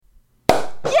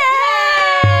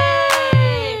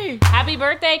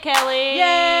Kelly!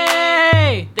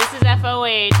 Yay! This is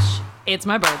FOH. It's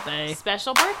my birthday.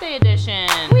 Special birthday edition.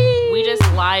 Whee! We just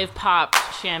live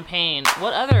popped champagne.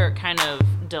 What other kind of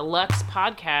deluxe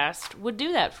podcast would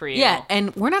do that for you? Yeah,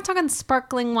 and we're not talking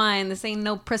sparkling wine. This ain't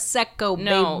no Prosecco,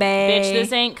 No, baby. bitch,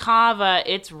 this ain't cava.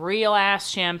 It's real ass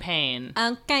champagne.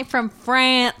 Okay, from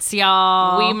France,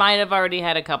 y'all. We might have already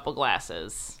had a couple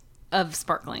glasses. Of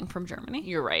sparkling from Germany.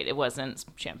 You're right. It wasn't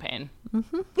champagne.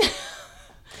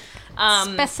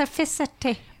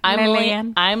 Specificity. I'm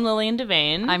Lillian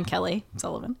Devane. I'm Kelly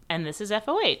Sullivan. And this is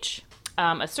FOH,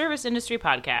 a service industry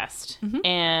podcast.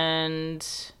 And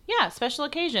yeah, special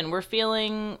occasion. We're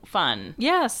feeling fun.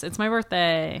 Yes, it's my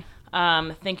birthday.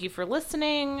 Thank you for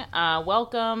listening.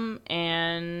 Welcome.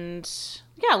 And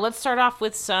yeah, let's start off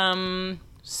with some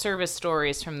service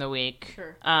stories from the week.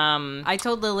 Sure. I I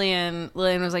told Lillian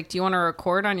was like, do you want to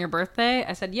record on your birthday?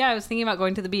 I said, yeah, I was thinking about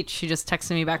going to the beach. She just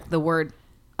texted me back the word,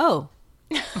 oh.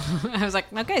 I was like,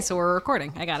 okay, so we're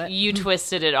recording. I got it. You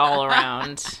twisted it all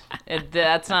around.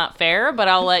 That's not fair, but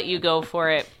I'll let you go for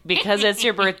it. Because it's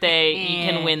your birthday, you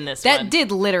can win this That one.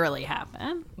 did literally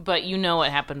happen. But you know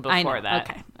what happened before I know.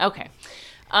 that. Okay.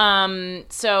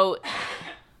 So,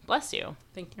 bless you.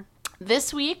 Thank you.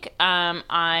 This week,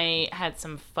 I had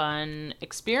some fun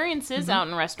experiences out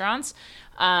in restaurants.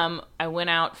 I went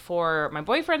out for my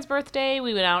boyfriend's birthday.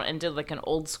 We went out and did like an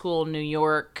old school New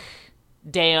York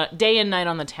day and night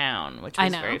on the town, which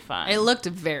was very fun. It looked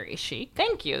very chic.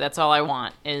 Thank you. That's all I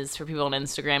want is for people on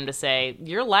Instagram to say,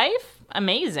 your life,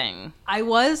 amazing. I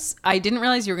didn't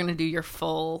realize you were going to do your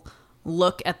full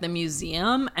look at the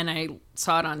museum, and I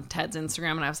saw it on Ted's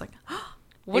Instagram, and I was like,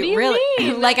 What do you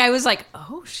mean? Like, I was like,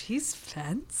 oh, she's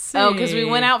fancy. Oh, because we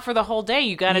went out for the whole day.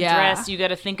 You got to Yeah. dress. You got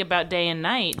to think about day and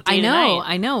night. I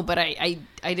know, but I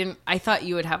didn't. I thought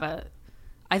you would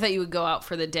I thought you would go out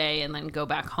for the day and then go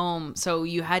back home. So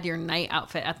you had your night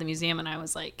outfit at the museum, and I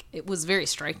was like, it was very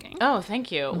striking. Oh,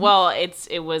 thank you. Well,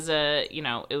 it was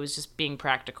just being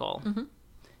practical.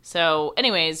 So,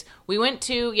 anyways, we went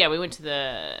to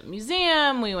the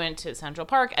museum, we went to Central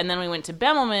Park, and then we went to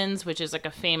Bemelman's, which is like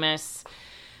a famous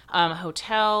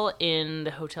hotel in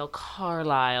the Hotel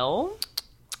Carlisle.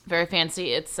 Very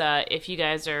fancy. It's if you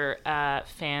guys are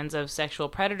fans of Sexual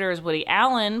Predators, Woody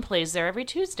Allen plays there every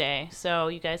Tuesday. So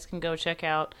you guys can go check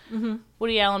out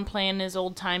Woody Allen playing his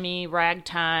old-timey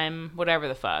ragtime, whatever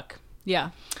the fuck.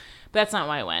 Yeah. But that's not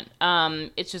why I went.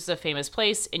 It's just a famous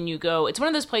place, and you go. It's one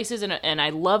of those places, and I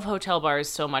love hotel bars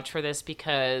so much for this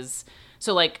because,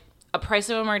 so like a price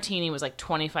of a martini was like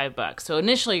 $25. So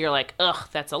initially you're like, ugh,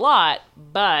 that's a lot.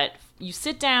 But you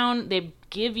sit down, they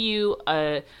give you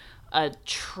a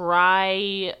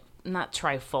not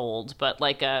trifold, but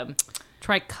like a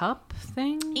Tri-cup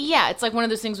thing? yeah, it's like one of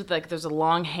those things with like there's a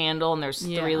long handle and there's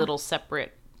three little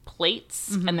separate plates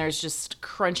and there's just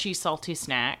crunchy salty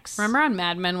snacks. Remember on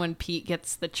Mad Men when Pete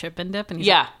gets the chip and dip? And he's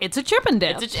Yeah. like, it's a chip and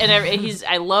dip.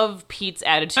 I love Pete's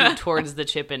attitude towards the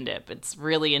chip and dip. It's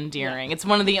really endearing. Yeah. It's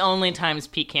one of the only times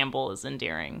Pete Campbell is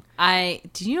endearing.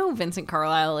 Do you know Vincent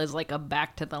Carlisle is like a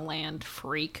back to the land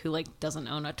freak who like doesn't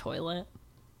own a toilet?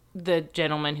 The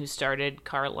gentleman who started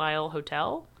Carlisle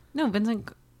Hotel? No,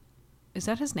 Vincent, is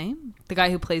that his name? The guy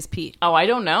who plays Pete. Oh, I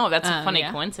don't know. That's a funny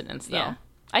coincidence, though. Yeah.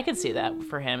 I could see that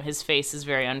for him. His face is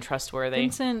very untrustworthy.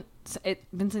 Vincent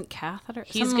Catheter?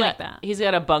 Something like that. He's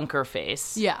got a bunker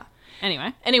face. Yeah.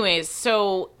 Anyway. Anyways,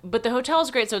 but the hotel is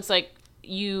great. So it's like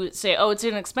you say, oh, it's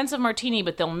an expensive martini,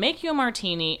 but they'll make you a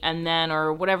martini and then,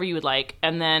 or whatever you would like.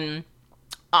 And then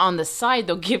on the side,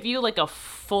 they'll give you like a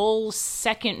full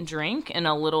second drink in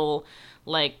a little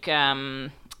like,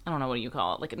 I don't know what you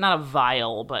call it. Like not a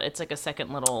vial, but it's like a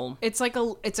second little. It's a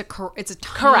tiny carafe. It's a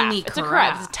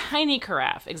carafe. It's a tiny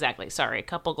carafe. Exactly. Sorry, a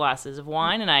couple glasses of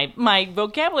wine, and my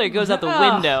vocabulary goes out the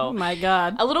window. Oh my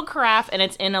god! A little carafe, and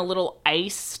it's in a little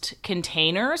iced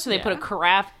container. So they put a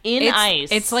carafe in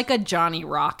ice. It's like a Johnny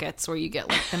Rockets where you get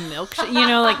like the milkshake. You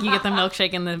know, like you get the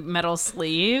milkshake in the metal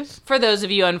sleeve. For those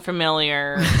of you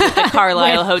unfamiliar with the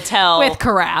Carlisle Hotel with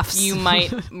carafes, you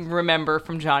might remember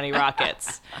from Johnny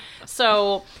Rockets.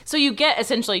 So you get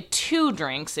essentially two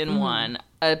drinks in one,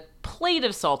 a plate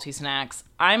of salty snacks.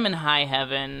 I'm in high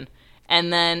heaven.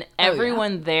 And then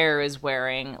everyone there is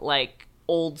wearing like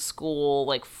old school,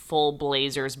 like full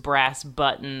blazers, brass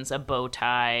buttons, a bow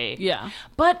tie. Yeah.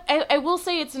 But I will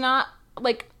say it's not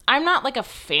like, I'm not like a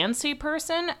fancy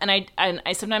person. And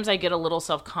I sometimes I get a little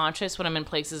self-conscious when I'm in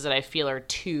places that I feel are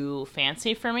too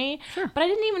fancy for me. Sure. But I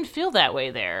didn't even feel that way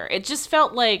there. It just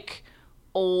felt like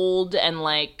old and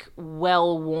like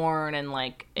well worn and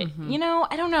like I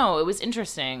don't know, it was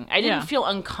interesting. I didn't feel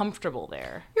uncomfortable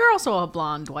there. You're also a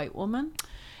blonde white woman.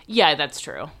 Yeah, that's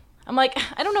true. I'm like,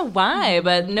 I don't know why,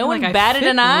 but no one I batted fit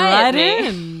an eye at right me.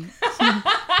 in.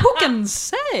 Who can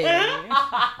say?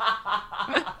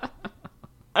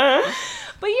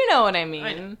 But you know what I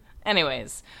mean.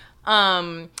 Anyways,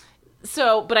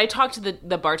 so, but I talked to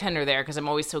the bartender there because I'm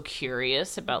always so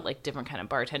curious about like different kind of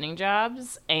bartending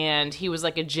jobs, and he was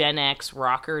like a Gen X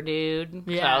rocker dude.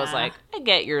 So I was Yeah. like, I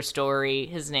get your story.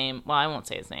 His name, well, I won't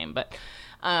say his name,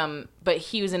 but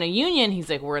he was in a union. He's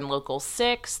like, we're in local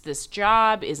 6. This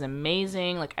job is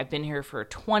amazing. Like, I've been here for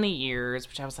 20 years,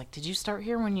 which I was like, did you start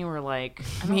here when you were like,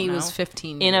 I don't He know, was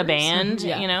 15 in a years. band,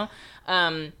 Yeah. you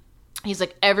know? He's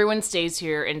like, everyone stays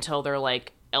here until they're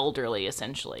like elderly,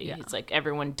 essentially. Yeah. He's like,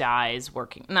 everyone dies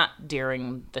working, not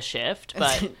during the shift,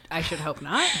 but I should hope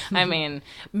not. I mean,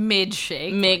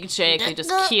 Mid-shake. mid-shake, they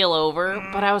just keel over.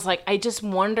 But I was like, I just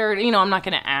wondered, you know, I'm not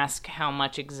going to ask how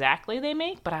much exactly they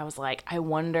make, but I was like, I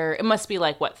wonder, it must be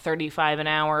like, what, 35 an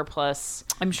hour plus,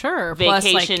 I'm sure. Plus,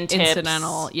 like, Vacation tips.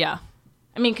 incidental. Yeah.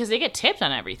 I mean, because they get tipped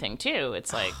on everything, too.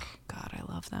 It's like, God, I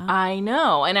love that. I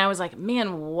know. And I was like,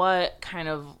 man, what kind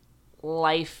of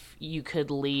life you could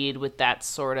lead with that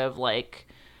sort of like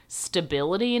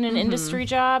stability in an industry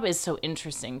job is so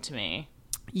interesting to me.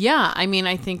 Yeah, I mean,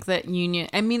 I think that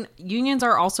unions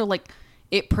are also like,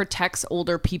 it protects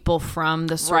older people from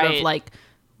the sort Right. of like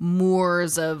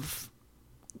moors of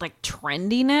like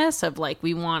trendiness of like,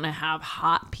 we want to have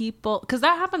hot people, because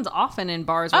that happens often in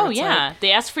bars where Oh it's yeah, like,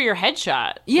 they ask for your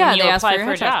headshot. yeah, when you they ask apply for,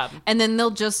 your a headshot. job. And then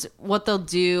what they'll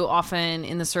do often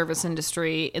in the service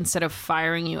industry, instead of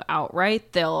firing you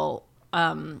outright, they'll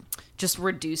just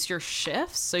reduce your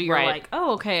shifts. So you're Right. like,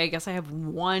 oh, okay, I guess I have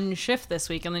one shift this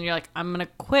week. And then you're like, I'm going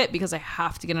to quit because I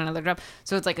have to get another job.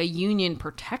 So it's like a union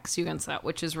protects you against that,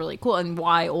 which is really cool. And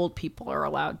why old people are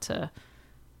allowed to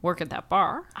work at that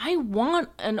bar. I want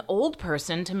an old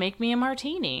person to make me a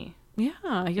martini.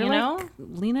 Yeah, you're You like know?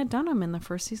 Lena Dunham in the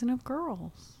first season of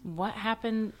Girls. What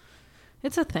happened?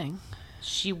 It's a thing.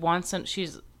 She's one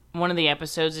of the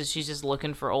episodes is she's just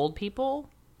looking for old people.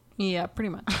 Yeah, pretty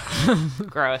much.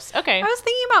 Gross. Okay. I was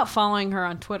thinking about following her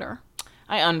on Twitter.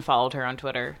 I unfollowed her on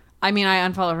Twitter. I mean, I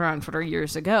unfollowed her on Twitter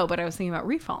years ago, but I was thinking about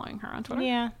refollowing her on Twitter.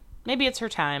 Yeah. Maybe it's her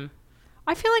time.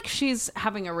 I feel like she's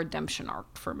having a redemption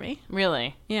arc for me.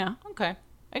 Really? Yeah. Okay.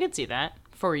 I could see that.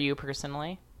 For you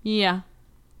personally. Yeah.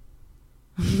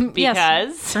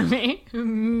 Because? For me.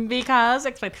 Because,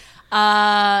 explain.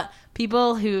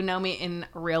 People who know me in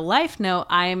real life know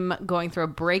I'm going through a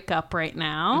breakup right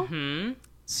now. Mm-hmm.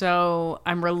 So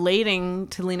I'm relating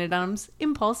to Lena Dunham's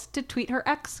impulse to tweet her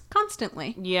ex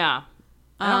constantly. Yeah.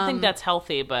 I don't think that's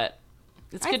healthy, but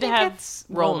it's I good to think have it's-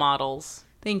 role well- models.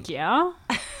 Thank you.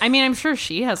 I mean, I'm sure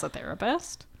she has a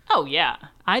therapist. Oh, yeah.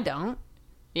 I don't.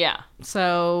 Yeah.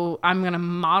 So I'm going to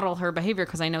model her behavior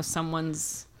because I know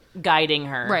someone's... Guiding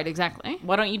her. Right, exactly.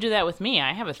 Why don't you do that with me?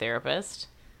 I have a therapist.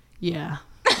 Yeah.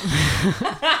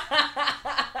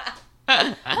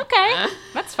 Okay.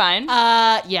 That's fine.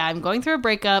 Yeah, I'm going through a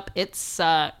breakup. It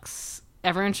sucks.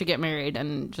 Everyone should get married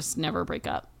and just never break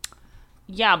up.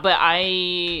 Yeah, but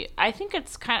I think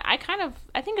it's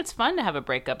I think it's fun to have a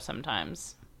breakup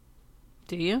sometimes.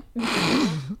 Do you?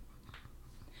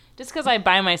 Just because I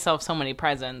buy myself so many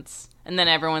presents. And then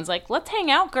everyone's like, let's hang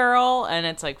out, girl. And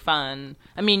it's like fun.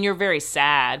 I mean, you're very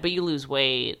sad, but you lose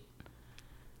weight.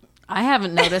 I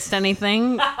haven't noticed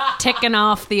anything ticking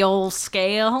off the old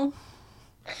scale.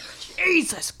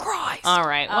 Jesus Christ. All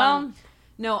right. Well,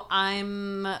 No,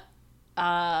 I'm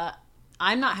not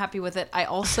happy with it. I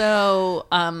also,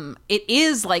 it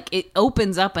is like, it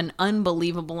opens up an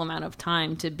unbelievable amount of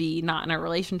time to be not in a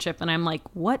relationship. And I'm like,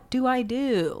 what do I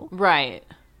do? right.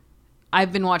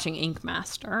 I've been watching Ink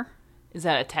Master. Is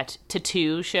that a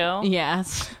tattoo show?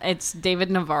 Yes. It's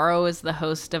David Navarro is the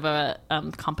host of a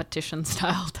competition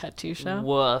style tattoo show.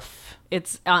 Woof.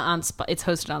 It's it's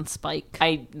hosted on Spike.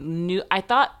 I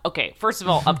thought, okay, first of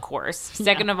all, of course.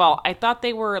 Second of all, I thought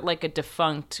they were like a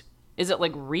defunct, is it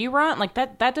like rerun? Like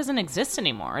that doesn't exist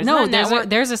anymore. Isn't No, that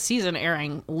there's a season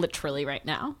airing literally right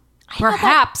now.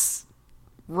 Perhaps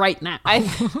right now. I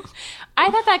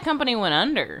thought that company went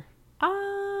under.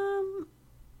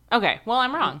 Okay, well,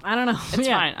 I'm wrong. I don't know. It's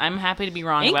fine. I'm happy to be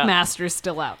wrong Ink about Master's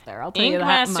still out there. I'll tell you Ink that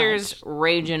Master's much.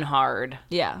 raging hard.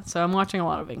 Yeah, so I'm watching a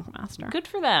lot of Ink Master. Good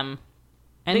for them.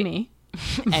 And me.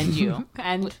 And you.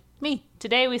 And me.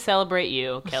 Today we celebrate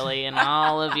you, Kelly, and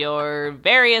all of your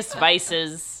various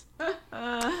vices.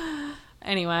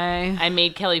 Anyway. I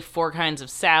made Kelly 4 kinds of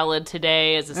salad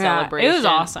today as a celebration. It was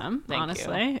awesome, Thank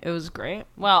honestly. you. It was great.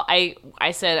 Well, I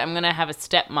said I'm going to have a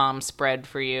stepmom spread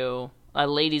for you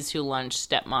ladies who lunch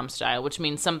stepmom style, which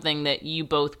means something that you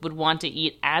both would want to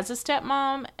eat as a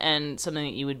stepmom and something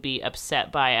that you would be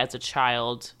upset by as a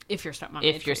child If your stepmom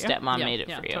made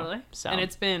it for you. Totally. So. And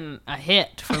it's been a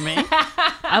hit for me.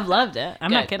 I've loved it.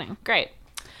 I'm not kidding. Great.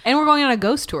 And we're going on a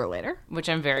ghost tour later. Which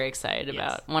I'm very excited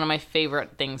about. One of my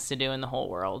favorite things to do in the whole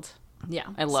world. Yeah.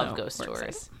 I love ghost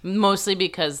tours. Mostly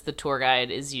because the tour guide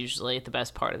is usually the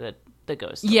best part of the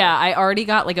ghost tour. Yeah, I already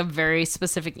got like a very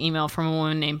specific email from a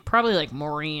woman named probably like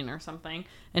Maureen or something.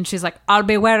 And she's like, I'll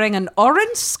be wearing an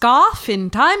orange scarf in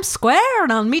Times Square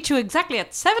and I'll meet you exactly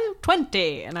at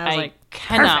 7:20. And I was like,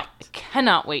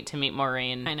 cannot wait to meet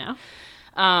Maureen. I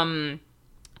know.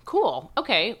 Cool.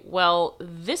 Okay. Well,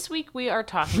 this week we are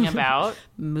talking about...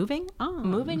 Moving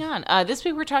on. This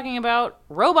week we're talking about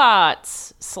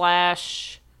robots /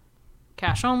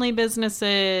 cash-only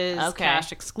businesses, Okay.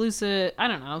 cash exclusive. I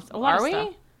don't know. A lot Are of stuff.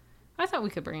 we? I thought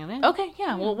we could bring it in. Okay,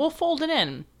 yeah. We'll fold it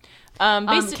in.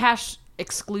 Cash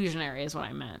exclusionary is what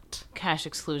I meant. Cash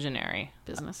exclusionary.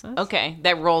 Businesses. Okay,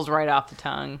 that rolls right off the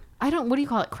tongue. What do you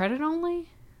call it? Credit only?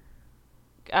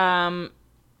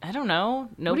 I don't know.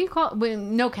 No, What do you call it? Well,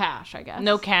 no cash, I guess.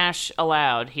 no cash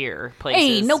allowed here. Places.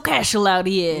 Hey, no cash allowed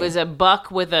here. It was a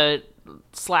buck with a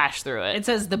slash through it. It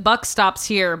says the buck stops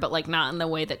here, but like not in the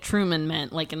way that Truman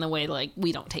meant, like in the way like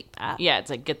we don't take that. Yeah, it's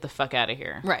like get the fuck out of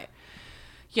here. Right.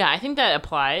 Yeah, I think that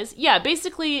applies. Yeah,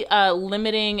 basically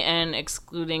limiting and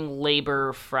excluding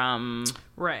labor from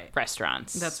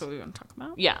restaurants. That's what we want to talk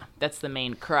about. Yeah, that's the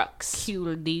main crux.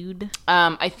 Cute dude.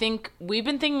 I think we've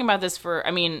been thinking about this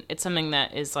it's something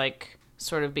that is like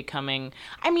sort of becoming,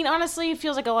 honestly, it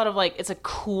feels like a lot of like, it's a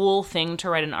cool thing to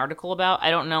write an article about.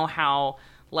 I don't know how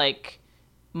like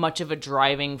much of a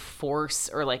driving force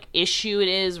or like issue it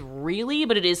is really,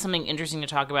 but it is something interesting to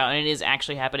talk about, and it is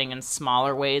actually happening in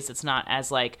smaller ways. It's not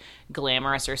as like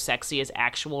glamorous or sexy as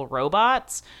actual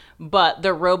robots, but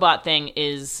the robot thing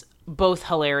is both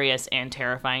hilarious and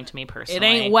terrifying to me personally. It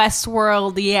ain't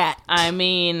Westworld yet.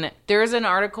 There's an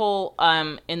article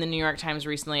in the New York Times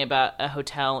recently about a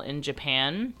hotel in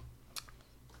Japan.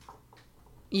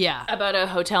 Yeah. About a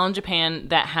hotel in Japan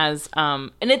that has,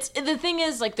 and it's, the thing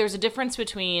is, like, there's a difference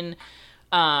between,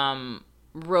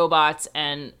 robots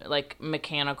and, like,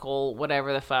 mechanical,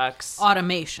 whatever the fucks.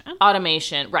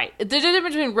 Automation, right. There's a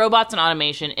difference between robots and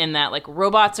automation in that, like,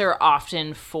 robots are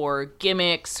often for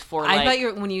gimmicks, I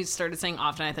thought when you started saying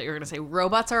often, I thought you were going to say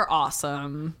robots are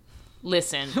awesome.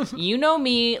 Listen, you know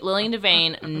me, Lillian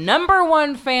Devane,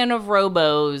 #1 fan of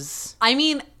robos.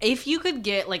 If you could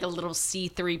get like a little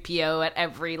C-3PO at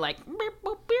every like, beep,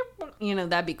 boop, beep,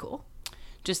 that'd be cool.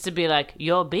 Just to be like,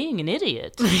 you're being an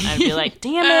idiot. I'd be like,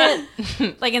 damn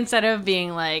it. Like instead of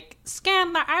being like,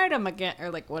 scan the item again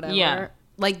or like whatever. Yeah.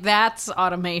 Like that's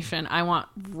automation. I want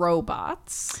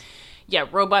robots. Yeah,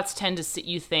 robots tend to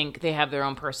you think they have their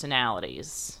own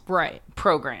personalities. Right.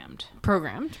 Programmed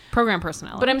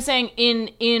personality. But I'm saying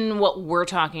in what we're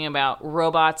talking about,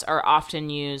 robots are often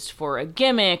used for a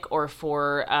gimmick or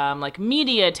for like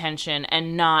media attention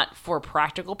and not for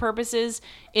practical purposes,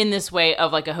 in this way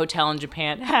of like a hotel in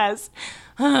Japan has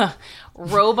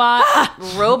robot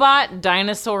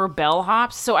dinosaur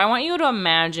bellhops. So I want you to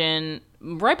imagine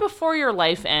right before your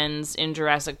life ends in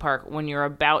Jurassic Park, when you're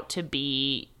about to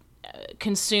be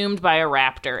consumed by a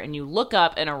raptor, and you look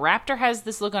up and a raptor has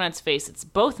this look on its face. It's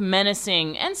both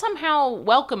menacing and somehow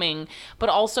welcoming, but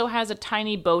also has a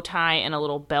tiny bow tie and a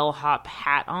little bellhop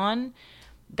hat on.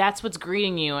 That's what's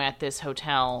greeting you at this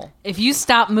hotel. If you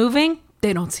stop moving,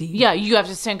 they don't see you. Yeah, you have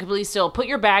to stand completely still. Put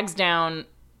your bags down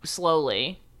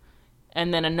slowly,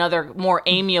 and then another more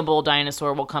amiable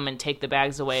dinosaur will come and take the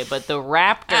bags away. But the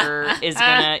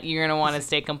raptor you're gonna want to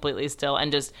stay completely still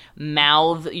and just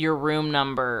mouth your room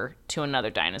number to another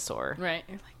dinosaur. Right.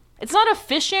 It's not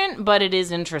efficient, but it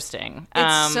is interesting.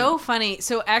 It's so funny.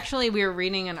 So actually, we were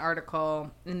reading an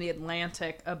article in The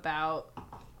Atlantic about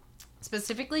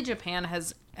specifically Japan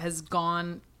has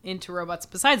gone into robots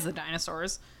besides the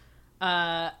dinosaurs,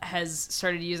 has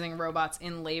started using robots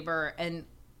in labor. And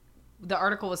the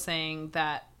article was saying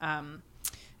that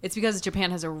it's because Japan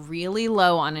has a really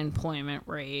low unemployment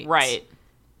rate. Right.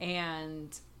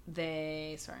 And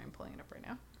sorry, I'm pulling it up right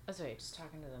now. That's right. Just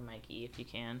talking to the Mikey if you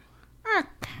can.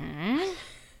 Okay.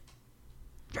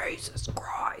 Jesus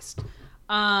Christ.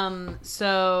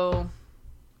 So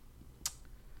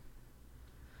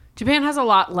Japan has a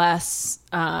lot less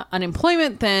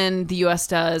unemployment than the U.S.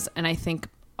 does, and I think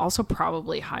also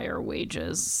probably higher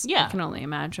wages. Yeah. I can only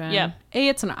imagine. Yeah.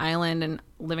 It's an island, and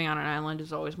living on an island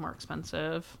is always more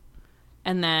expensive.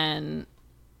 And then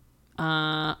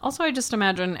also I just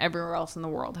imagine everywhere else in the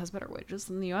world has better wages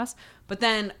than the U.S. But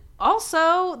then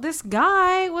also this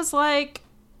guy was like,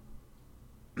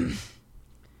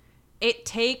 it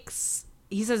takes,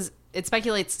 he says, it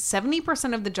speculates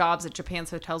 70% of the jobs at Japan's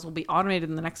hotels will be automated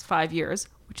in the next 5 years,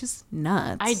 which is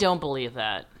nuts. I don't believe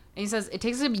that. And he says, it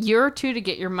takes a year or two to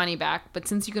get your money back, but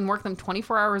since you can work them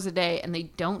 24 hours a day and they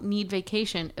don't need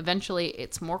vacation, eventually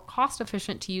it's more cost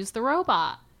efficient to use the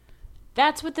robot.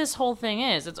 That's what this whole thing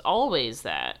is. It's always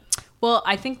that. Well,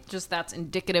 I think just that's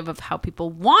indicative of how people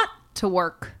want to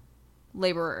work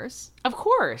laborers. Of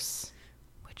course.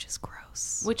 Which is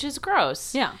gross. Which is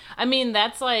gross. Yeah. I mean,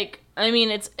 that's like,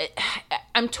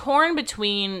 I'm torn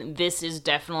between this is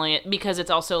definitely, because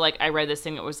it's also like, I read this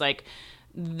thing that was like,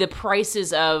 the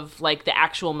prices of like the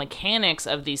actual mechanics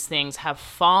of these things have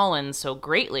fallen so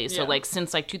greatly. So like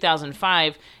since like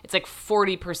 2005, it's like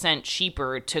 40%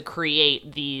 cheaper to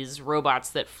create these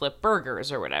robots that flip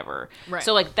burgers or whatever. Right.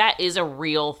 So like that is a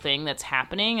real thing that's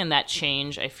happening, and that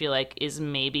change I feel like is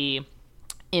maybe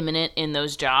imminent in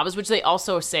those jobs, which they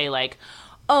also say like,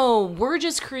 oh, we're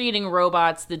just creating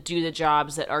robots that do the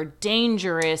jobs that are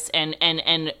dangerous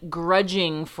and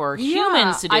grudging for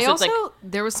humans to do. I So also, it's like,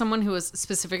 there was someone who was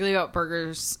specifically about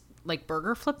burgers, like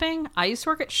burger flipping. I used to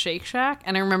work at Shake Shack,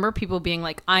 and I remember people being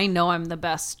like, I know I'm the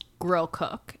best grill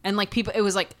cook. And like people, it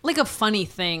was like a funny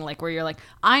thing, like where you're like,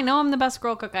 I know I'm the best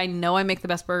grill cook. I know I make the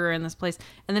best burger in this place.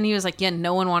 And then he was like, yeah,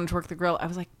 no one wanted to work the grill. I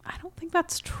was like, I don't think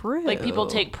that's true. like people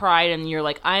take pride, and you're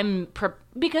like,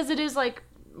 because it is like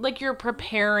you're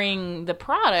preparing the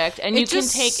product, and you can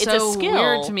take, it's a skill.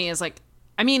 Weird to me is like,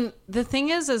 I mean, the thing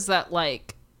is that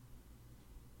like,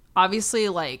 obviously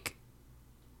like,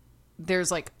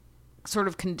 there's like sort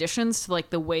of conditions to like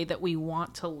the way that we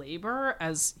want to labor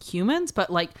as humans, but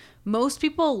like most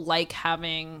people like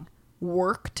having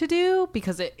work to do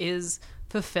because it is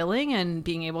fulfilling, and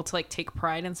being able to like take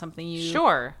pride in something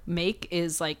you make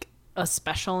is like a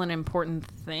special and important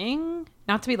thing.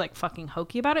 Not to be like fucking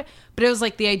hokey about it, but it was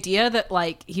like the idea that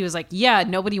like he was like, yeah,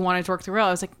 nobody wanted to work the grill.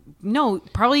 I was like, no,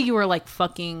 probably you were like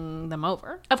fucking them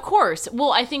over. Of course.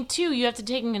 Well, I think too, you have to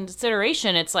take in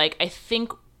consideration, it's like, I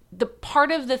think the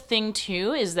part of the thing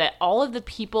too is that all of the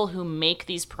people who make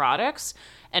these products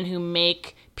and who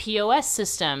make POS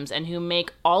systems and who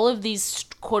make all of these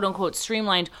quote unquote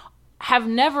streamlined have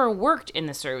never worked in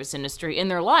the service industry in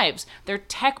their lives. They're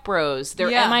tech bros.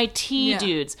 They're MIT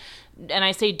dudes. And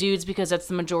I say dudes because that's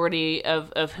the majority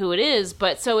of who it is.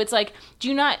 But so it's like, do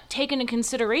you not take into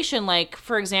consideration, like,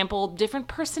 for example, different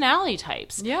personality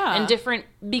types? Yeah. And different,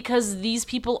 because these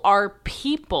people are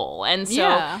people. And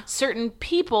so certain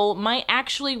people might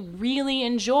actually really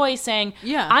enjoy saying,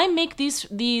 I make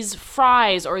these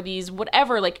fries or these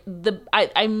whatever, like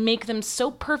I make them so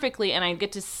perfectly, and I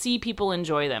get to see people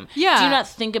enjoy them. Yeah. Do you not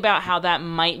think about how that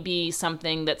might be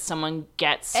something that someone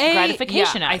gets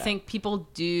gratification out of? I think people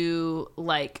do.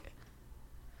 Like,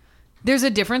 there's a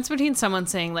difference between someone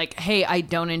saying like, hey, I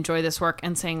don't enjoy this work,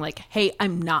 and saying like, hey,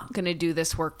 I'm not gonna do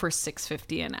this work for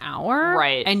 $6.50 an hour,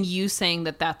 right? And you saying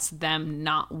that that's them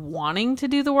not wanting to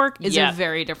do the work is a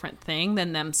very different thing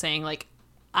than them saying like,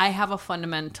 I have a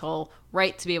fundamental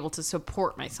right to be able to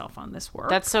support myself on this work.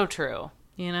 That's so true.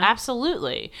 You know?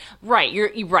 Absolutely. Right.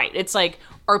 You're right. It's like,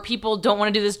 or people don't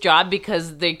want to do this job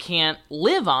because they can't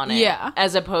live on it. Yeah.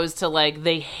 As opposed to like,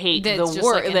 they hate the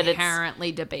work. Like, that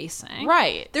inherently debasing.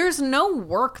 Right. There's no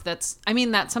work that's, I mean,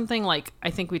 that's something like,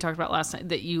 I think we talked about last night,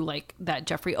 that you like, that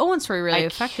Jeffrey Owen story really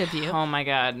affected you. Oh my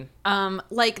God.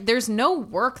 Like, there's no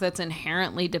work that's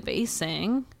inherently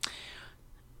debasing.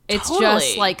 It's totally.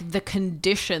 just like the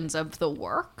conditions of the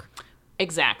work.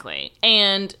 Exactly.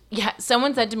 And yeah,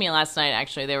 someone said to me last night,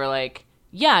 actually, they were like,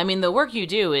 yeah, I mean, the work you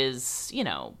do is, you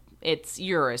know,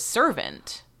 you're a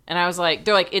servant. And I was like,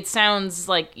 they're like, it sounds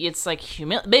like it's like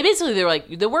basically they were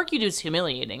like, the work you do is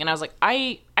humiliating. And I was like,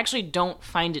 I actually don't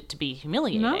find it to be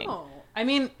humiliating. No. I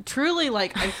mean, truly,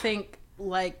 like, I think,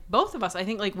 like, both of us, I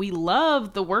think, like, we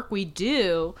love the work we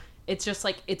do. It's just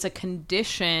like, it's a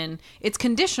condition. It's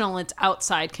conditional. It's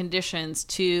outside conditions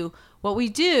to what we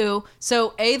do.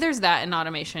 So A, there's that in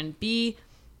automation. B,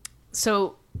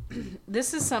 so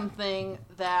this is something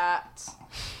that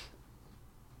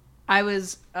I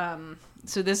was,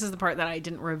 so this is the part that I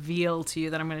didn't reveal to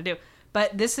you that I'm going to do.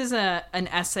 But this is an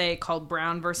essay called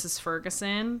Brown versus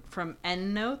Ferguson from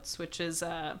EndNotes, which is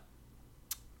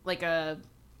like a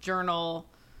journal,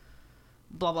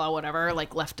 blah, blah, whatever,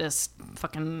 like leftist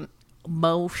fucking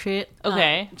bullshit.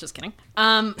 Okay. Just kidding.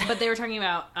 But they were talking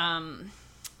about,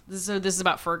 so this is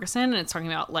about Ferguson, and it's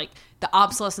talking about like the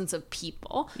obsolescence of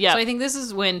people. Yeah. So I think this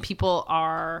is when people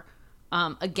are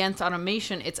against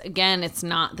automation. It's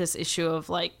not this issue of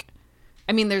like,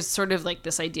 I mean, there's sort of like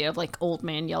this idea of like old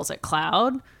man yells at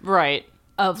cloud. Right.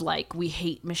 of like we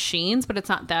hate machines, but it's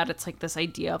not that. It's like this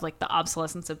idea of like the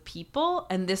obsolescence of people.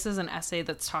 And this is an essay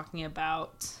that's talking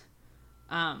about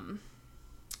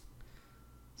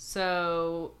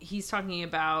so he's talking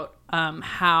about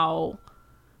how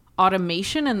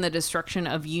automation and the destruction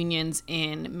of unions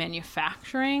in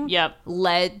manufacturing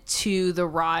led to the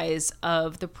rise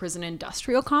of the prison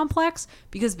industrial complex,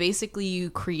 because basically you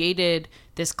created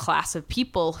this class of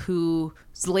people whose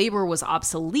labor was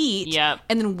obsolete. And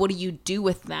then what do you do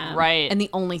with them? Right. And the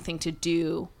only thing to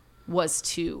do was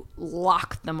to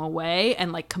lock them away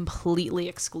and like completely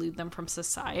exclude them from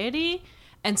society.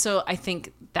 And so I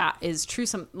think that is true.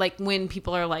 Some like when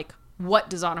people are like, what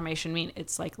does automation mean?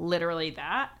 It's like literally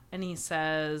that. And he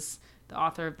says the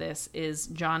author of this is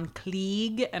John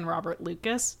Klieg and Robert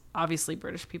Lucas, obviously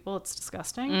British people. It's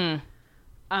disgusting.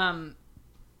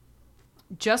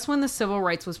 Just when the civil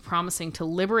rights was promising to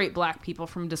liberate black people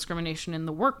from discrimination in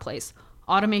the workplace,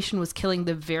 automation was killing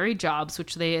the very jobs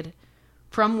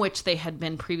from which they had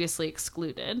been previously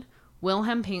excluded.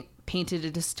 Wilhelm painted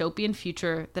a dystopian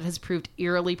future that has proved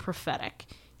eerily prophetic.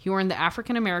 He warned that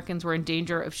African Americans were in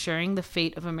danger of sharing the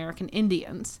fate of American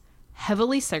Indians,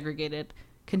 heavily segregated,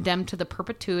 condemned to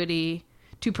perpetually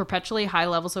high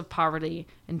levels of poverty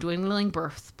and dwindling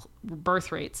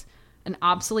birth rates, an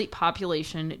obsolete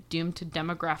population doomed to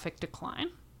demographic decline.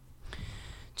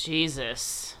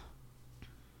 Jesus.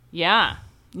 Yeah.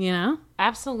 You know?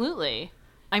 Absolutely.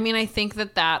 I mean, I think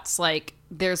that that's like,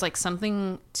 there's like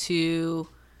something to,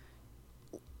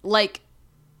 like,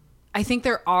 I think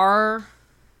there are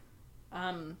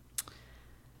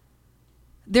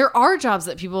jobs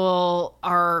that people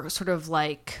are sort of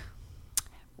like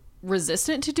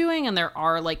resistant to doing, and there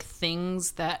are like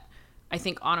things that I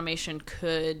think automation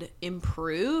could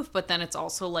improve, but then it's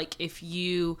also like if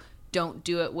you don't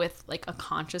do it with like a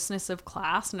consciousness of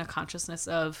class and a consciousness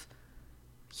of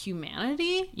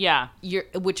humanity,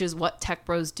 which is what tech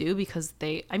bros do, because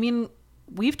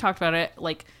we've talked about it,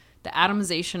 like the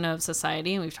atomization of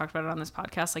society, and we've talked about it on this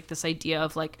podcast, like this idea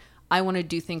of like, I want to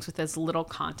do things with as little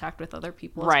contact with other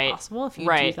people as possible. If you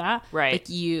do that, like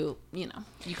you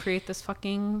create this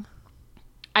fucking.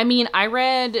 I mean, I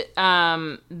read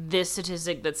this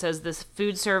statistic that says this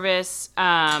food service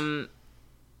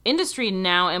industry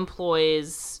now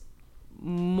employs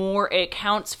more. It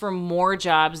counts for more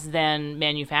jobs than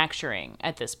manufacturing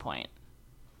at this point.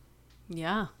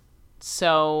 Yeah.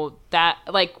 So that,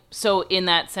 like, so in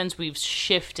that sense, we've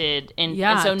shifted, and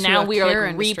so now we are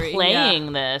like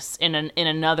replaying this in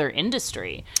another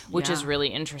industry, which is really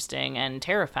interesting and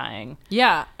terrifying.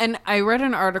 Yeah, and I read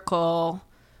an article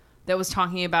that was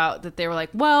talking about that they were like,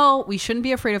 well, we shouldn't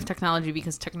be afraid of technology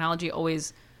because technology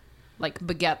always like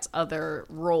begets other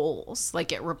roles.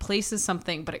 Like it replaces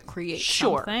something, but it creates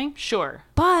something. Sure.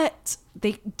 But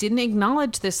they didn't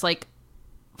acknowledge this like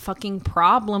fucking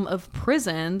problem of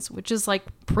prisons, which is like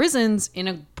prisons in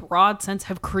a broad sense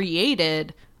have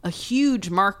created a huge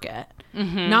market.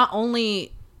 Not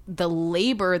only the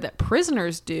labor that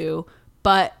prisoners do,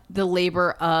 but the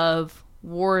labor of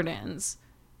wardens,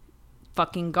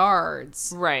 fucking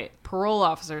guards, parole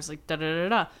officers, like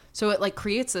da-da-da-da. So it like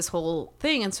creates this whole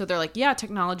thing. And so they're like, yeah,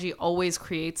 technology always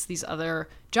creates these other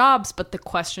jobs, but the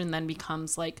question then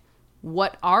becomes like,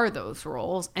 what are those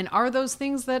roles? And are those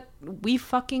things that we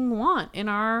fucking want in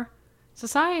our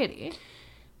society?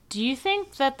 Do you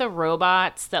think that the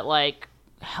robots that like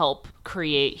help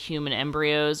create human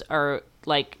embryos are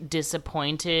like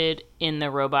disappointed in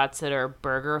the robots that are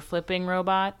burger flipping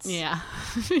robots? Yeah.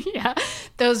 Yeah.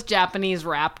 Those Japanese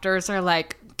raptors are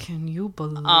like, can you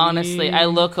believe? Honestly, I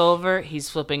look over,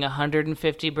 he's flipping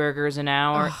 150 burgers an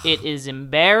hour. Ugh. It is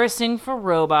embarrassing for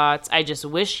robots. I just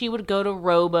wish he would go to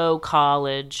Robo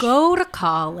College. Go to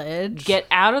college. Get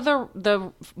out of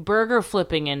the burger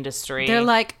flipping industry. They're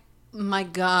like, my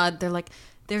God, they're like,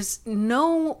 there's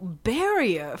no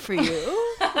barrier for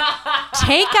you.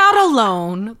 Take out a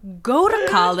loan, go to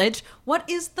college. What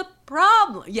is the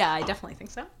problem? Yeah, I definitely think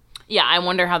so. Yeah, I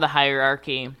wonder how the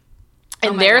hierarchy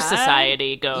in their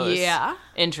society goes. Yeah.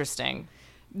 Interesting.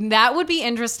 That would be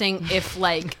interesting if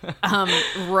like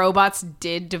robots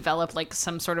did develop like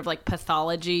some sort of like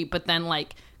pathology, but then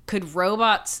like could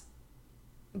robots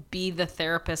be the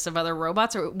therapists of other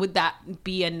robots, or would that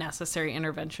be a necessary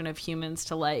intervention of humans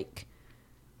to like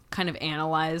kind of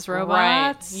analyze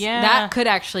robots? Right. Yeah, that could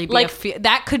actually be like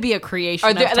that could be a creation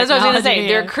of technology. That's what I was going to say.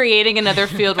 They're creating another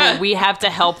field where we have to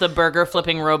help the burger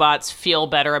flipping robots feel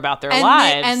better about their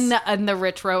lives. And the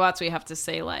rich robots, we have to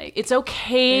say like it's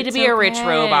okay to be a rich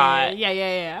robot.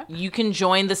 Yeah. You can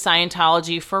join the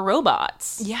Scientology for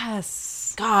robots.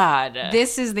 Yes. God,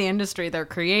 this is the industry they're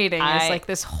creating. It's like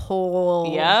this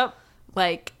whole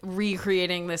like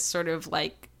recreating this sort of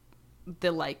like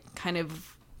the like kind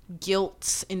of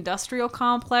guilt industrial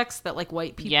complex that like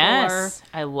white people are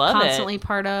I love constantly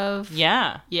part of.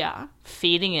 Yeah. Yeah.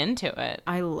 Feeding into it.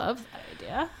 I love that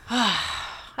idea.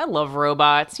 I love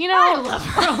robots. You know, I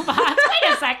love robots.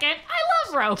 Wait a second. I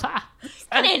love robots.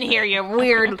 Get in here, you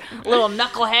weird little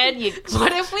knucklehead. You.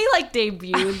 What if we like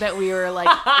debuted that we were like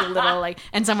a little like,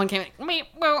 and someone came like, me,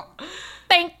 well,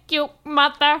 thank you,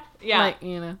 mother. Yeah. Like,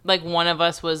 you know. Like one of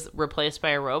us was replaced by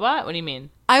a robot? What do you mean?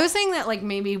 I was saying that like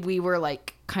maybe we were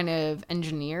like kind of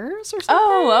engineers or something.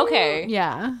 Oh, okay.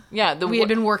 Yeah. Yeah. We had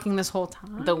been working this whole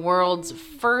time. The world's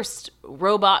first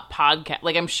robot podcast.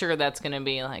 Like, I'm sure that's going to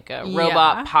be like a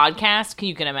robot podcast.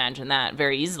 You can imagine that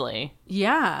very easily.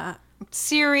 Yeah.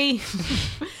 Siri.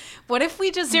 What if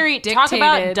we just Siri, dictated... talk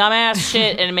about dumbass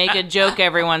shit and make a joke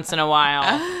every once in a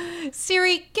while.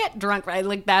 Siri, get drunk, right?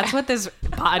 Like, that's what this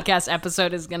podcast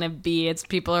episode is going to be. It's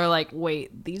people are like,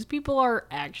 wait, these people are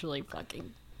actually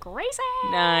fucking crazy.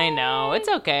 I know. It's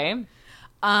okay.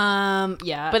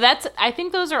 Yeah. But I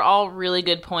think those are all really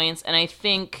good points. And I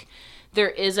think there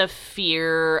is a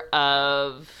fear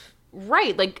of,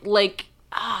 right, like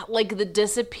the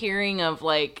disappearing of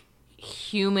like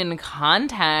human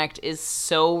contact is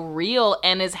so real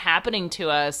and is happening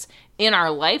to us in our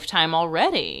lifetime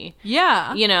already.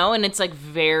 Yeah. You know, and it's like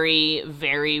very,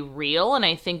 very real. And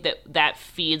I think that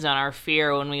feeds on our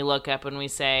fear when we look up and we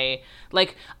say,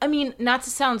 like, I mean, not to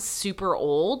sound super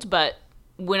old, but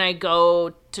when I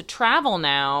go to travel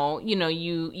now, you know,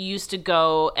 you used to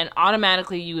go and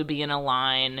automatically you would be in a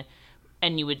line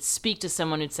and you would speak to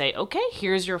someone who'd say, okay,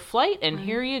 here's your flight and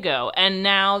here you go. And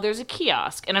now there's a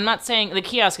kiosk. And I'm not saying the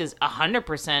kiosk is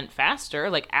 100% faster,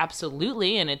 like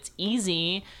absolutely, and it's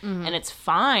easy and it's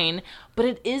fine. But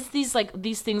it is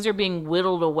these things are being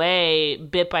whittled away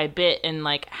bit by bit, and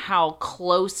like how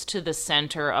close to the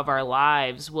center of our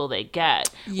lives will they get?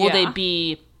 Yeah. Will they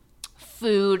be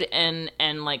food and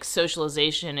like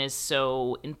socialization is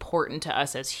so important to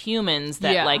us as humans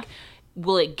that like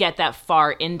will it get that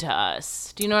far into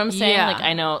us? Do you know what I'm saying? Yeah. Like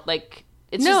I know like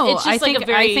it's no, just I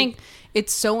think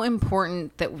it's so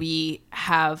important that we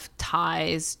have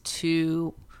ties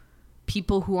to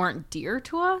people who aren't dear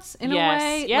to us in a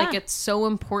way. Yeah. Like it's so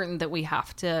important that we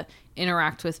have to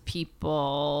interact with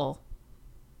people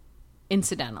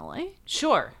incidentally.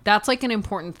 Sure. That's like an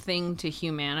important thing to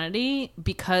humanity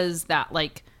because that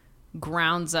like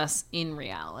grounds us in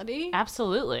reality.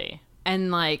 Absolutely.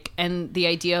 And the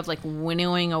idea of like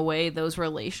winnowing away those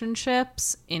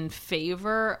relationships in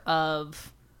favor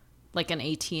of like an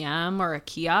ATM or a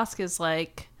kiosk is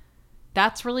like,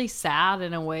 that's really sad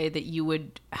in a way that you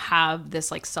would have this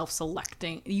like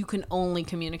self-selecting, you can only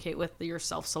communicate with your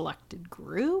self-selected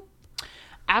group.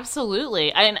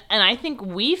 Absolutely. And I think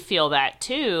we feel that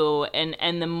too.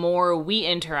 And the more we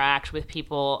interact with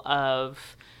people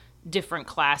of different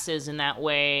classes in that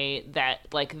way, that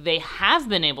like they have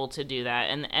been able to do that,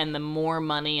 and the more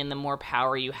money and the more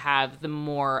power you have, the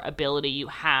more ability you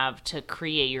have to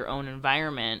create your own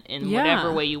environment in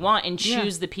whatever way you want and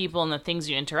choose the people and the things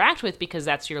you interact with, because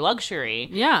that's your luxury.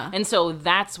 Yeah. And so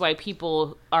that's why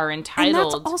people are entitled.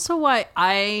 And that's also why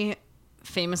I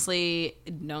famously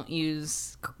don't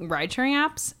use ride sharing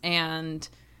apps, and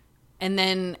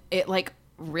then it like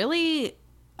really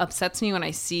upsets me when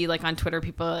I see like on Twitter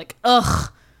people are like,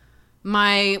 ugh,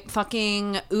 my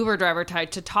fucking Uber driver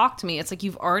tried to talk to me. It's like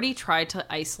you've already tried to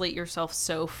isolate yourself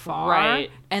so far, right?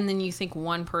 And then you think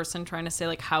one person trying to say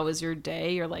like, how was your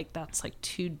day? You're like, that's like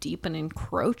too deep an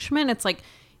encroachment. It's like,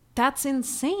 that's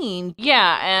insane.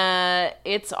 Yeah,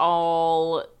 it's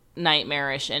all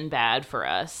nightmarish and bad for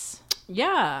us.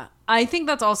 Yeah. I think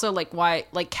that's also like why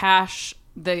like cash,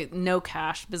 the no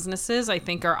cash businesses, I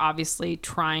think are obviously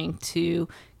trying to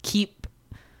keep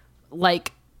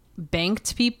like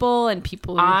banked people and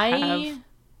people who have...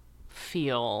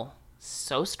 feel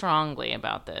so strongly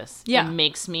about this. Yeah. It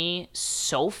makes me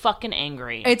so fucking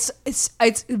angry. It's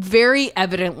very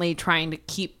evidently trying to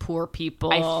keep poor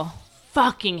people. I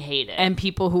fucking hate it. And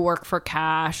people who work for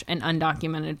cash and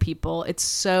undocumented people. It's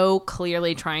so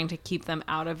clearly trying to keep them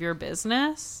out of your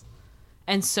business.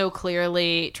 And so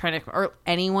clearly trying to, or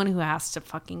anyone who has to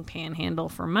fucking panhandle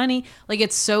for money. Like,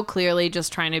 it's so clearly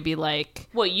just trying to be like...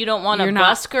 What, you don't want a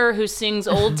busker who sings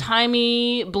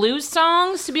old-timey blues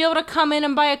songs to be able to come in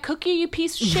and buy a cookie, you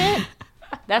piece of shit?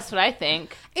 That's what I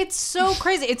think. It's so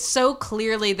crazy. It's so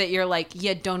clearly that you're like,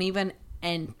 yeah, don't even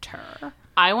enter.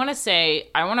 I want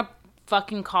to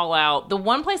fucking call out the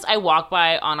one place I walk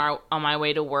by on my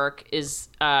way to work is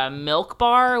Milk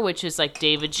Bar, which is like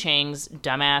David Chang's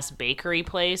dumbass bakery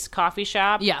place, coffee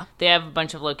shop. Yeah. They have a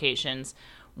bunch of locations.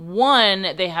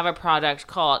 One, they have a product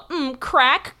called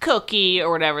crack cookie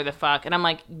or whatever the fuck. And I'm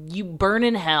like, you burn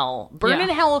in hell. Burn in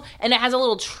hell. And it has a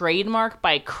little trademark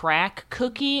by crack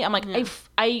cookie. I'm like,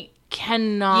 I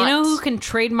cannot. You know who can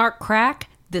trademark crack?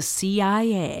 The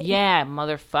CIA. Yeah,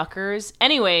 motherfuckers.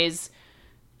 Anyways,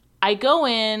 I go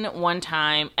in one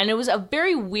time, and it was a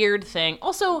very weird thing.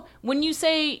 Also, when you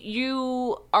say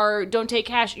don't take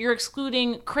cash, you're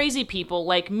excluding crazy people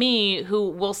like me who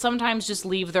will sometimes just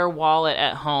leave their wallet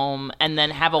at home and then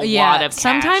have a lot of cash.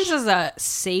 Sometimes as a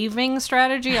saving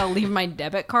strategy, I'll leave my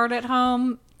debit card at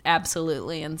home.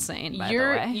 Absolutely insane, by the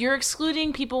way. You're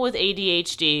excluding people with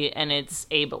ADHD, and it's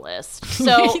ableist.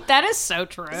 So that is so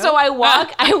true. So I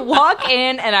walk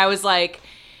in, and I was like,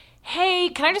 hey,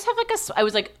 can I just have I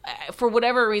was like, for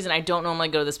whatever reason, I don't normally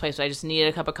go to this place, but I just needed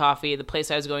a cup of coffee. The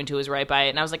place I was going to was right by it.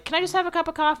 And I was like, can I just have a cup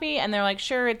of coffee? And they're like,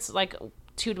 sure, it's like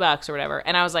 $2 or whatever.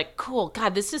 And I was like, cool.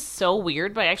 God, this is so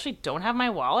weird, but I actually don't have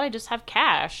my wallet. I just have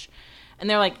cash. And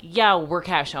they're like, yeah, we're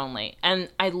cash only. And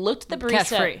I looked at the barista. Cash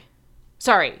free.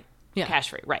 Sorry. Yeah. Cash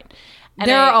free. Right. And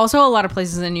there are also a lot of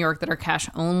places in New York that are cash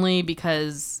only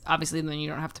because obviously then you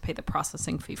don't have to pay the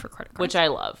processing fee for credit cards. Which I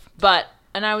love.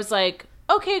 And I was like,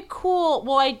 okay, cool.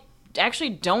 Well, I actually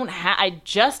don't have, I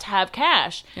just have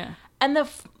cash. Yeah. And the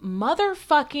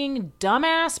motherfucking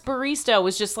dumbass barista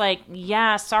was just like,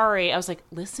 yeah, sorry. I was like,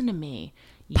 listen to me.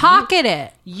 Pocket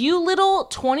it. You little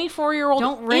 24-year-old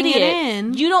Don't ring idiot. it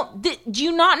in. You don't, do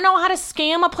you not know how to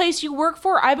scam a place you work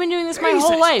for? I've been doing this my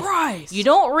whole life. Christ. You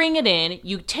don't ring it in.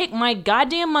 You take my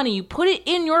goddamn money. You put it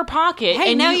in your pocket. Hey,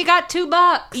 and now you got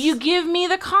 $2. You give me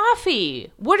the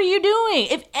coffee. What are you doing?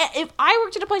 If I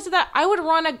worked at a place like that, I would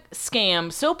run a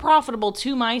scam so profitable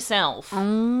to myself.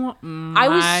 Oh my I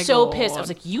was so God. pissed. I was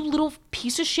like, you little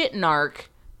piece of shit narc.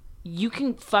 You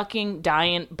can fucking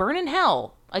burn in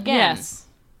hell again. Yes.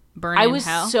 Burn I in was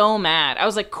hell. so mad. I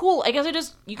was like, cool. I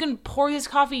guess you can pour this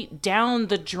coffee down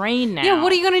the drain now. Yeah,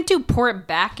 what are you going to do? Pour it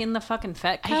back in the fucking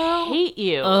Fetco? I hate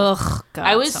you. Ugh, God.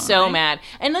 I was so mad.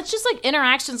 And that's just like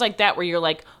interactions like that where you're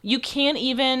like, you can't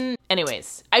even.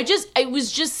 Anyways, it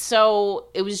was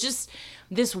just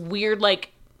this weird,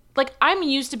 like I'm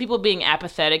used to people being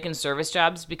apathetic in service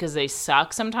jobs because they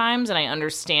suck sometimes. And I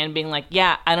understand being like,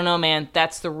 yeah, I don't know, man,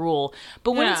 that's the rule.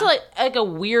 But when it's like a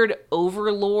weird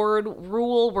overlord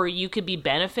rule where you could be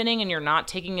benefiting and you're not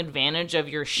taking advantage of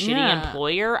your shitty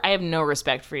employer, I have no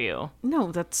respect for you.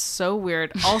 No, that's so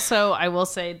weird. Also, I will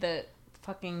say that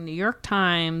fucking New York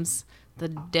Times, the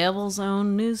devil's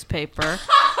own newspaper.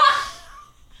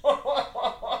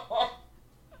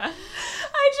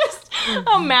 I just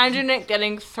imagine it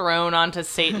getting thrown onto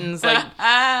Satan's like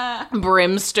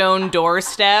brimstone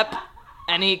doorstep,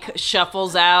 and he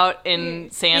shuffles out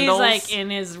in sandals. He's like in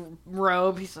his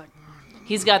robe. He's like,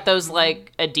 he's got those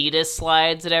like Adidas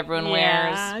slides that everyone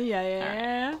wears.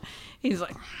 Yeah. He's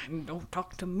like, don't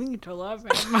talk to me till I've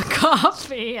had my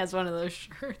coffee. Has one of those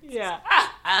shirts. Yeah.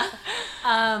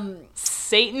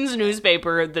 Satan's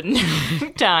newspaper, the New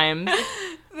York Times.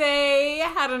 They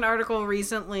had an article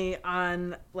recently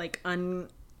on like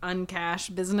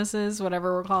uncash businesses,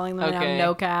 whatever we're calling them now,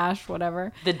 no cash,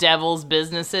 whatever. The devil's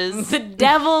businesses. The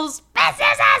devil's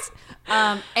businesses!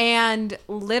 And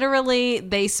literally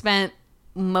they spent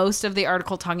most of the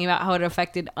article talking about how it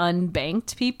affected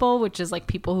unbanked people, which is like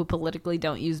people who politically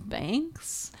don't use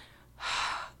banks.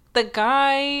 The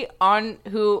guy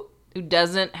who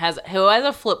has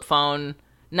a flip phone,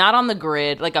 not on the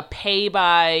grid, like a pay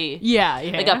by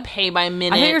like a pay by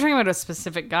minute. I think you were talking about a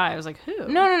specific guy. I was like, who?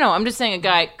 No. I'm just saying a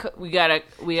guy.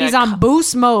 He's on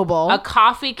Boost Mobile. A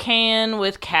coffee can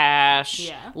with cash.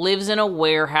 Yeah. Lives in a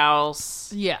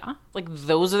warehouse. Yeah. Like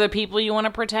those are the people you want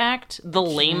to protect. The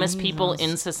lamest people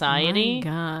in society.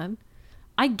 My God.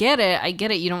 I get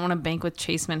it. You don't want to bank with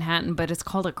Chase Manhattan, but it's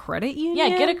called a credit union.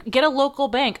 Yeah, get a local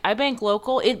bank. I bank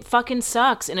local. It fucking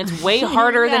sucks, and it's way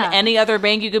harder than any other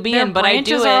bank you could be in. But I do it. Their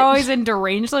branches are always in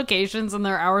deranged locations, and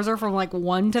their hours are from like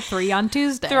 1 to 3 on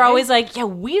Tuesday. They're always like, "Yeah,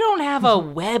 we don't have a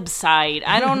website.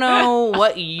 I don't know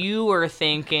what you were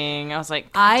thinking." I was like,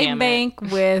 I bank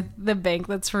with the bank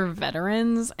that's for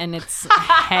veterans, and its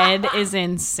head is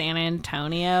in San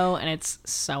Antonio, and it's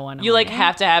so annoying. You like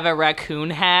have to have a raccoon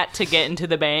hat to get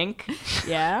into the bank.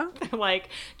 Yeah. Like,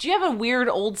 do you have a weird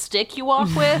old stick you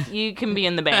walk with? You can be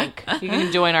in the bank. You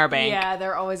can join our bank. Yeah,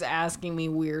 they're always asking me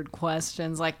weird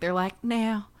questions. Like, they're like,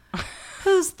 now,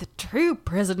 who's the true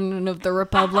president of the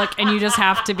republic? And you just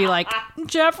have to be like,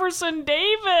 Jefferson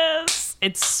Davis.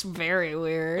 It's very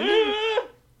weird.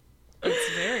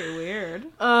 It's very weird.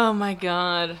 Oh my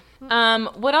God.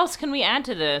 What else can we add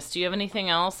to this? Do you have anything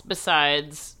else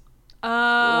besides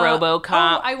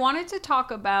RoboCop. Oh, I wanted to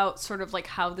talk about sort of like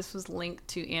how this was linked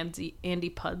to Andy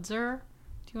Pudzer.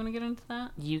 Do you want to get into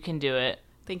that? You can do it.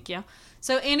 Thank you.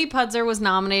 So Andy Pudzer was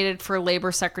nominated for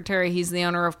labor secretary. He's the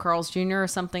owner of Carl's Jr. or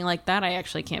something like that. I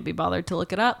actually can't be bothered to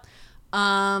look it up.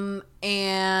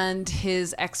 And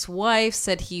his ex-wife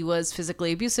said he was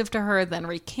physically abusive to her, then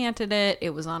recanted it.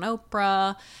 It was on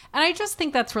Oprah. And I just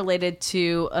think that's related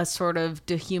to a sort of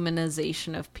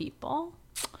dehumanization of people.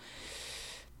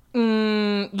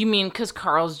 You mean because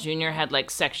Carl's Jr. had like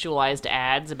sexualized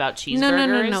ads about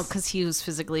cheeseburgers? No, because he was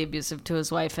physically abusive to his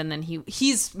wife, and then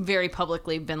he's very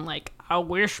publicly been like, I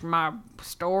wish my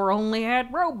store only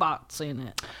had robots in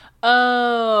it.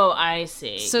 Oh, I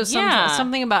see. So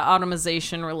something about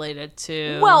automation related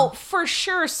to... Well, for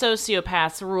sure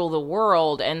sociopaths rule the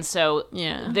world, and so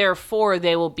therefore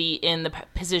they will be in the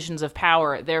positions of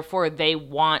power. Therefore, they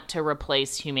want to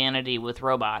replace humanity with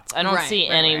robots. I don't see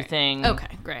anything... Right.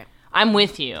 Okay, great. I'm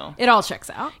with you. It all checks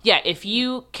out. Yeah, if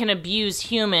you can abuse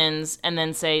humans and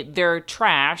then say they're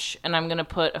trash and I'm going to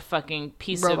put a fucking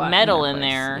piece of metal in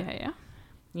there. Yeah.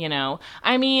 You know,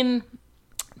 I mean...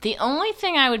 The only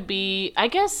thing I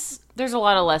guess there's a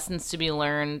lot of lessons to be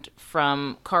learned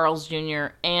from Carl's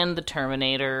Jr. and the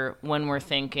Terminator when we're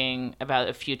thinking about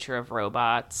the future of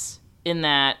robots. In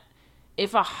that,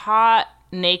 if a hot,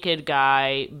 naked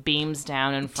guy beams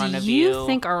down in front of you... Do you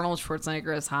think Arnold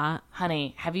Schwarzenegger is hot?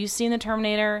 Honey, have you seen the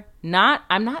Terminator?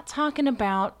 I'm not talking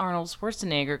about Arnold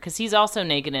Schwarzenegger, because he's also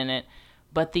naked in it,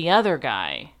 but the other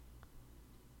guy...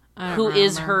 Who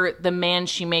is the man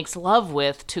she makes love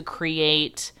with to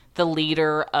create the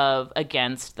leader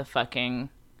against the fucking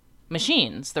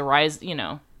machines. The rise,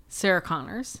 Sarah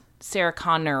Connors. Sarah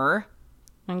Connor.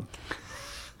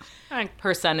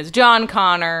 Her son is John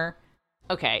Connor.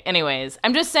 Okay, anyways,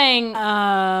 I'm just saying...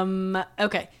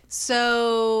 Okay,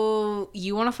 so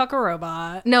you want to fuck a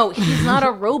robot. No, he's not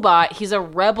a robot. He's a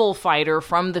rebel fighter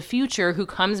from the future who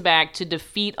comes back to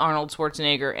defeat Arnold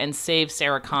Schwarzenegger and save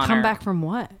Sarah Connor. Come back from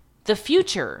what? The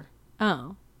future.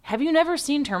 Oh. Have you never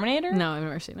seen Terminator? No, I've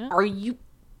never seen it.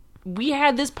 We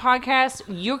had this podcast.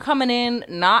 You're coming in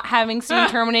not having seen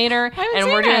Terminator, and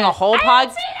we're doing a whole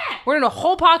We're doing a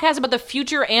whole podcast about the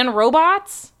future and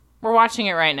robots. We're watching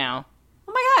it right now.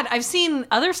 Oh my god, I've seen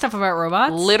other stuff about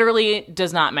robots. Literally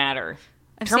does not matter.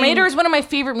 Terminator is one of my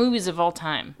favorite movies of all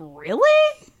time.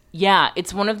 Really? Yeah,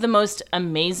 it's one of the most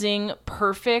amazing,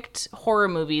 perfect horror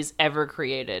movies ever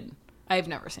created. I've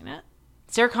never seen it.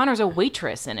 Sarah Connor's a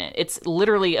waitress in it. It's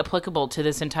literally applicable to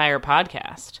this entire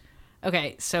podcast.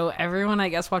 Okay, so everyone, I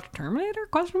guess, watched Terminator? ?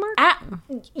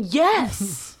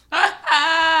 Yes.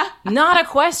 Not a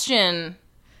question.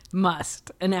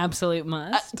 Must. An absolute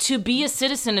must. To be a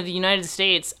citizen of the United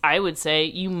States, I would say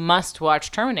you must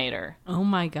watch Terminator. Oh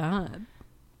my god.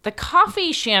 The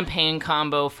coffee champagne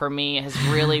combo for me has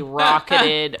really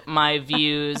rocketed my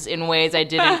views in ways I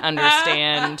didn't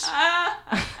understand.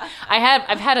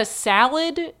 I've had a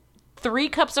salad, 3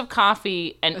 cups of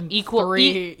coffee, and equal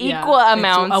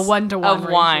amounts a 1-to-1 of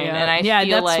wine, ratio. and I feel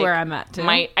that's like where I'm at too.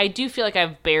 I do feel like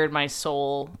I've bared my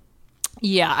soul.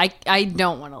 Yeah, I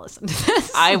don't want to listen to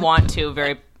this. I want to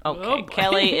very. Okay,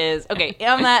 Kelly is... Okay,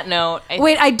 on that note...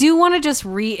 I do want to just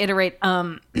reiterate,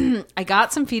 I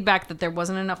got some feedback that there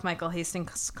wasn't enough Michael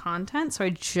Hastings content, so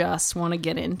I just want to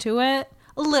get into it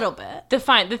a little bit. The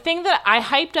thing that I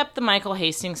hyped up the Michael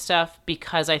Hastings stuff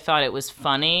because I thought it was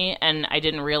funny, and I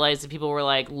didn't realize that people were,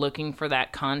 like, looking for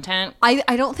that content. I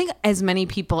don't think as many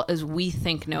people as we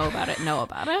think know about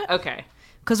it. Okay.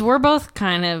 Because we're both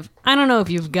kind of... I don't know if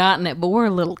you've gotten it, but we're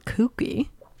a little kooky.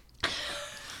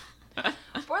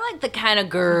 We're like the kind of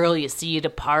girl you see at a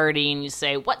party and you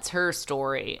say, what's her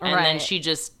story? And then she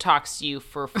just talks to you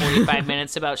for 45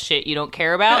 minutes about shit you don't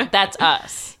care about. That's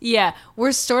us. Yeah.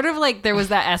 We're sort of like, there was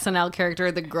that SNL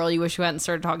character, the girl you wish you hadn't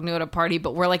started talking to at a party,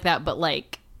 but we're like that, but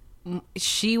like,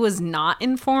 she was not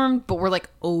informed, but we're like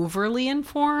overly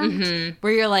informed,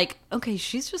 where you're like, okay,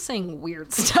 she's just saying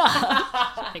weird stuff.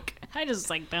 Like, I just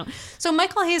like don't. So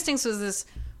Michael Hastings was this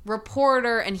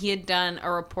reporter, and he had done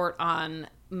a report on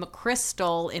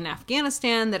McChrystal in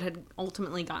Afghanistan that had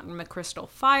ultimately gotten McChrystal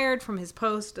fired from his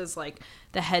post as like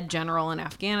the head general in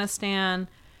Afghanistan.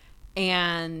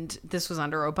 And this was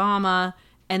under Obama.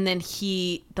 And then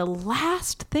the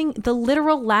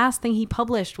literal last thing he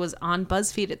published was on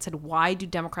BuzzFeed. It said, why do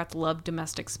Democrats love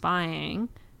domestic spying?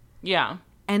 Yeah.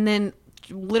 And then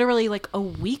literally like a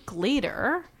week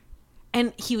later,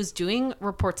 And he was doing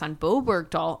reports on Bo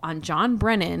Bergdahl, on John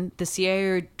Brennan, the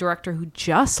CIA director who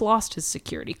just lost his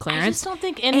security clearance. I just don't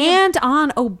think and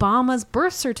on Obama's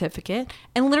birth certificate.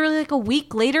 And literally like a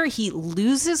week later, he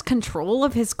loses control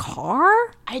of his car.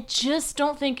 I just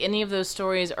don't think any of those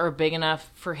stories are big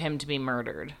enough for him to be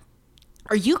murdered.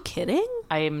 Are you kidding?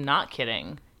 I am not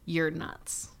kidding. You're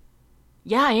nuts.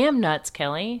 Yeah, I am nuts,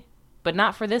 Kelly. But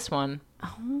not for this one.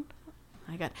 Oh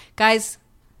my God. Guys.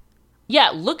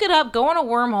 Yeah, look it up. Go on a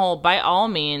wormhole by all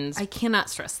means. I cannot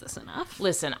stress this enough.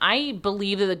 Listen, I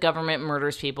believe that the government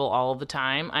murders people all of the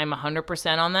time. I'm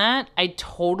 100% on that. I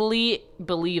totally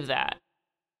believe that.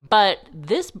 But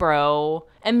this bro,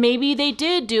 and maybe they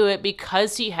did do it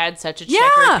because he had such a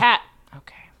checkered past.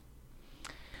 Okay.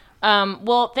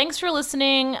 Well, thanks for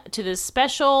listening to this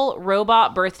special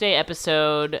robot birthday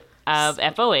episode of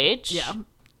FOH. Yeah.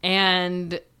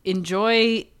 And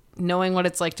enjoy knowing what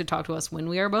it's like to talk to us when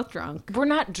we are both drunk. We're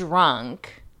not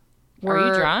drunk. Are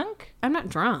you drunk? I'm not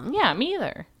drunk. Yeah, me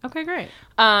either. Okay, great.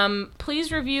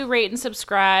 Please review, rate, and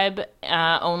subscribe.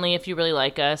 Only if you really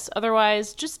like us.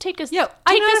 Otherwise, just take us. Yo,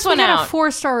 take this one out. A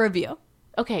 4-star review.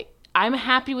 Okay, I'm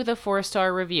happy with a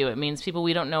 4-star review. It means people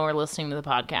we don't know are listening to the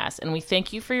podcast, and we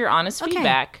thank you for your honest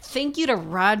feedback. Thank you to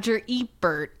Roger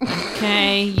Ebert.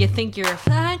 Okay, you think you're a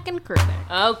fucking critic.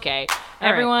 Okay,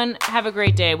 everyone, have a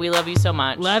great day. We love you so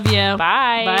much. Love you.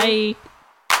 Bye. Bye.